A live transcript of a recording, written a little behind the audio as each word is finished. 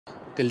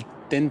till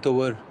 10th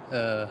over,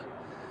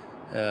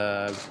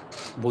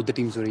 both the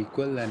teams were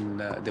equal,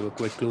 and they were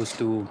quite close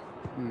to,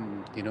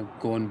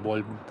 go on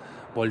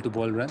ball to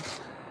ball run.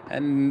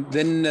 And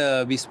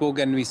then we spoke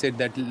and we said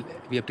that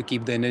we have to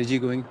keep the energy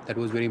going. That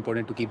was very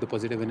important, to keep the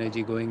positive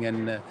energy going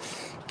and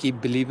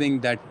keep believing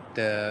that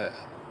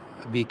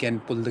we can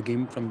pull the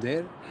game from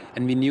there.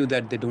 And we knew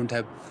that they don't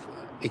have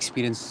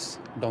experience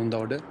down the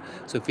order.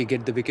 So if we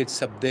get the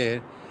wickets up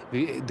there,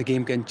 the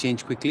game can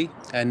change quickly.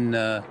 And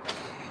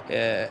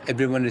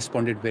everyone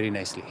responded very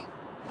nicely.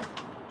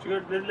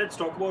 Shikhar, let's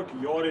talk about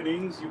your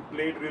innings. You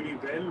played really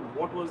well.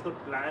 What was the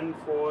plan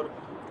for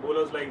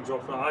bowlers like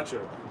Jofra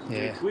Archer?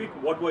 Yeah. Quick,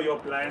 what were your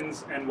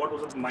plans and what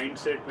was the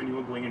mindset when you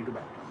were going into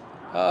bat?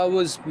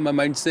 My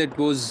mindset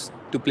was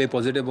to play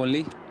positive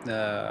only.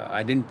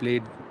 I didn't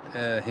play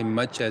him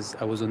much, as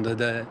I was on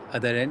the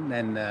other end,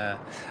 and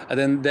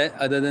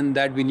other than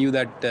that, we knew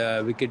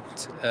that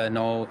wickets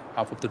now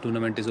half of the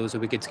tournament is also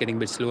wickets getting a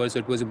bit slower, so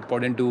it was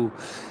important to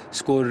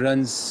score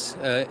runs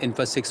in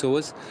first 6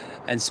 overs,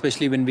 and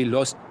especially when we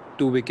lost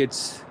 2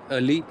 wickets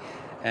early,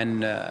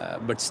 and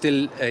but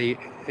still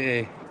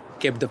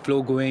kept the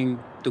flow going,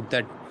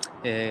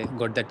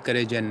 got that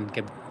courage and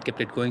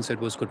kept it going, so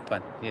it was good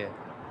fun. Yeah.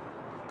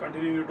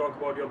 Continuing to talk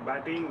about your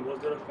batting, was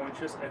there a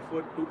conscious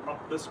effort to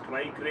up the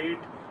strike rate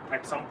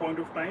at some point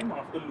of time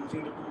after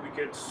losing the 2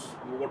 wickets?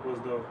 What was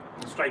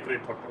the strike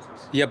rate thought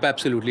process? Yep,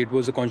 absolutely. It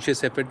was a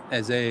conscious effort.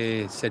 As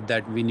I said,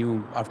 that we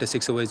knew after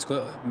 6 overs,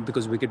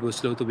 because wicket was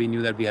slow, so we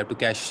knew that we have to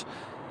cash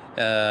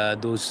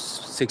those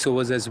 6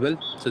 overs as well.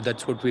 So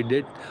that's what we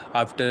did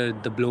after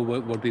the blow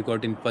what we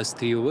got in first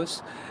 3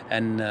 overs.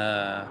 And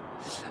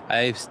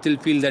I still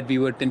feel that we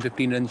were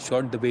 10-15 runs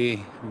short the way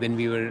when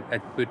we were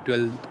at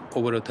 12th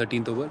over or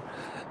 13th over.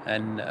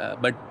 And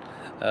but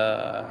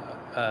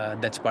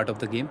that's part of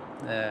the game.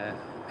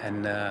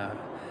 And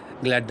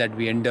glad that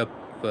we end up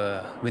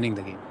winning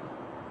the game.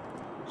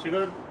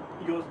 Shikhar,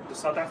 the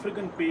South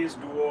African pace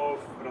duo of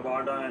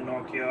Rabada and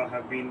Nokia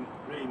have been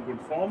really in good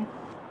form.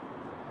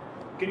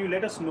 Can you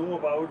let us know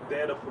about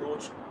their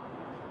approach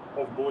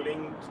of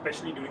bowling,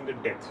 especially during the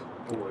death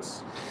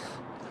overs?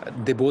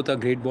 They both are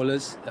great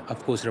bowlers.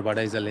 Of course,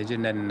 Rabada is a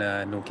legend, and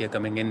Nokia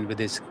coming in with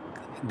his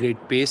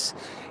great pace.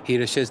 He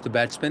rushes the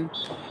batsman,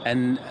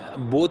 and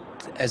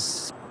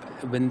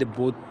when they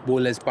both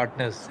bowl as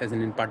partners, as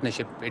in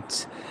partnership,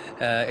 it's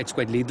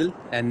quite lethal.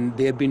 And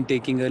they have been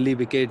taking early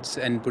wickets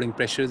and putting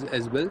pressures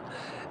as well.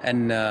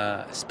 And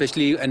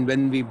especially, and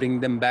when we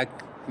bring them back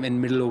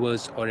in middle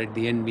overs or at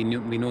the end, we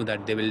know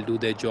that they will do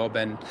their job,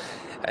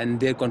 and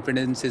their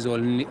confidence is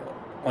only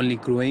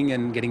growing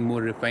and getting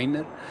more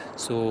refined.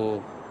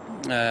 So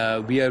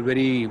we are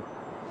very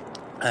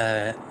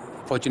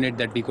fortunate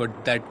that we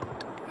got that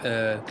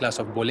class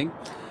of bowling,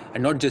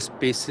 and not just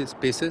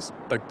paces,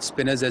 but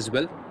spinners as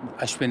well.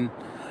 Ashwin,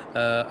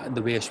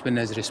 the way Ashwin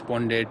has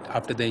responded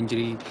after the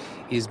injury,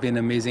 he's been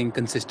amazing,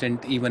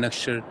 consistent. Even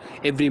Akshar,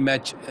 every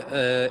match,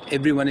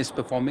 everyone is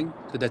performing.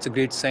 So that's a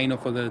great sign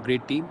of a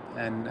great team,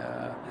 and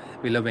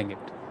we're loving it.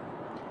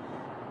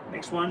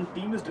 Next one,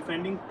 team is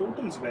defending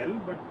totals well,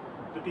 but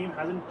the team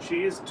hasn't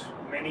chased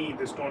many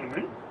this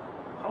tournament.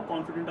 How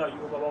confident are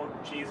you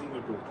about chasing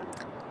a total?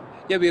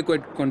 Yeah, we are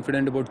quite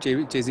confident about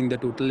chasing the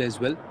total as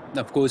well.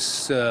 Of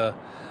course,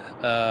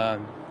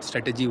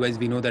 strategy-wise,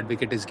 we know that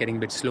wicket is getting a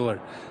bit slower,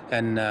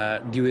 and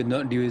dew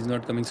is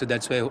not coming. So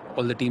that's why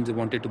all the teams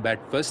wanted to bat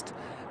first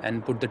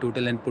and put the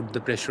total and put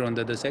the pressure on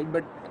the other side.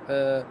 But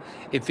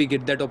if we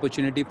get that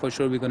opportunity, for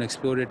sure we're going to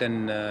explore it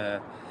and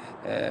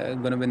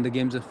going to win the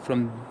games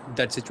from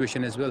that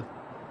situation as well.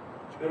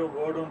 A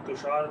word on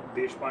Tushar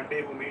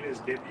Deshpande, who made his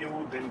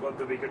debut, then got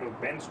the wicket of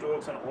Ben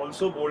Stokes and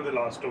also bowled the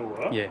last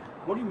over. Yeah.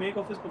 What do you make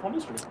of his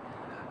performance today?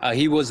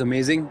 He was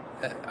amazing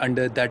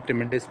under that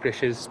tremendous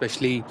pressure,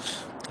 especially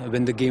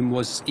when the game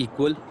was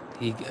equal.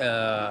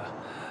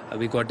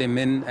 We got him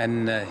in,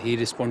 and he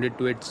responded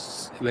to it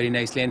very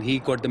nicely, and he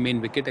got the main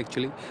wicket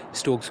actually.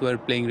 Stokes were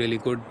playing really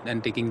good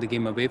and taking the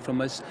game away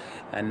from us,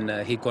 and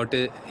he got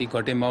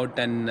him out,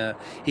 and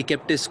he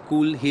kept his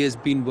cool. He has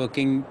been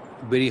working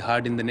very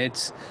hard in the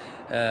nets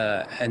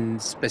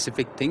and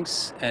specific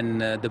things,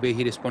 and the way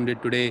he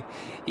responded today,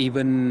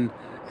 even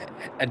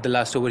at the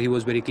last over, he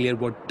was very clear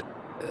what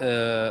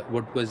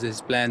was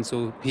his plan.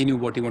 So he knew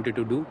what he wanted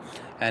to do,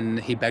 and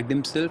he backed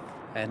himself.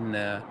 And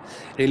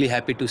really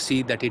happy to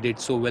see that he did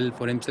so well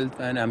for himself,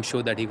 and I'm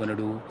sure that he's going to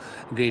do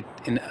great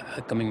in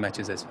coming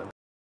matches as well.